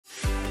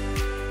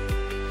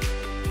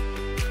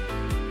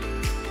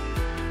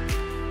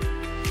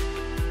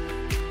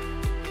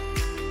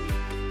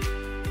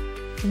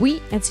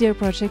We at Zero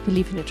Project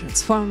believe in the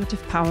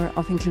transformative power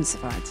of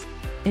inclusive arts.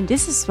 And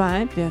this is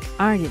why we have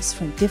artists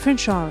from different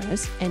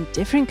genres and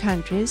different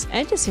countries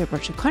at the Zero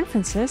Project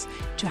conferences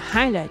to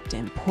highlight the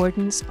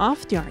importance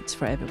of the arts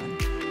for everyone.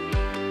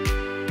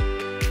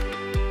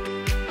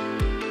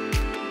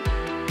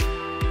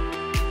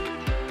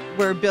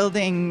 We're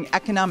building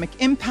economic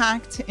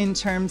impact in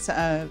terms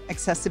of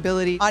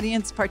accessibility,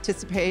 audience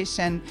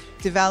participation,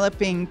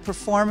 developing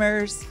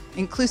performers,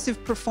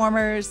 inclusive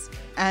performers,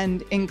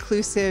 and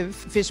inclusive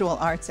visual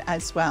arts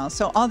as well.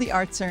 So all the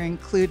arts are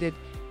included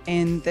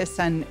in this,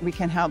 and we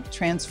can help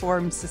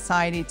transform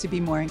society to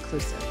be more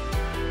inclusive.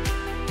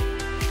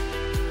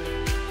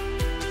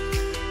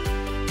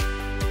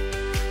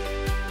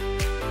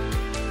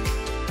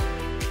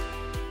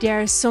 There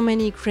are so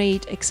many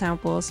great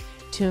examples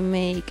to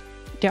make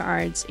the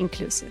arts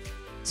inclusive.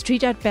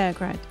 Street Art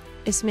Belgrade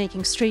is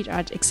making street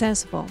art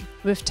accessible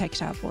with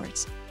tactile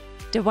boards.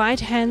 The White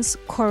Hands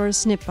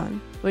Chorus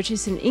Nippon, which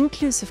is an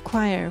inclusive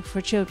choir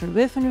for children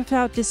with and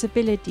without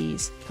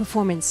disabilities,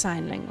 perform in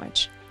sign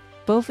language.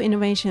 Both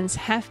innovations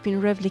have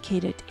been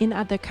replicated in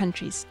other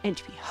countries, and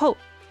we hope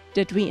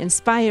that we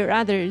inspire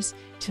others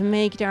to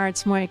make the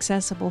arts more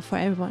accessible for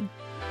everyone.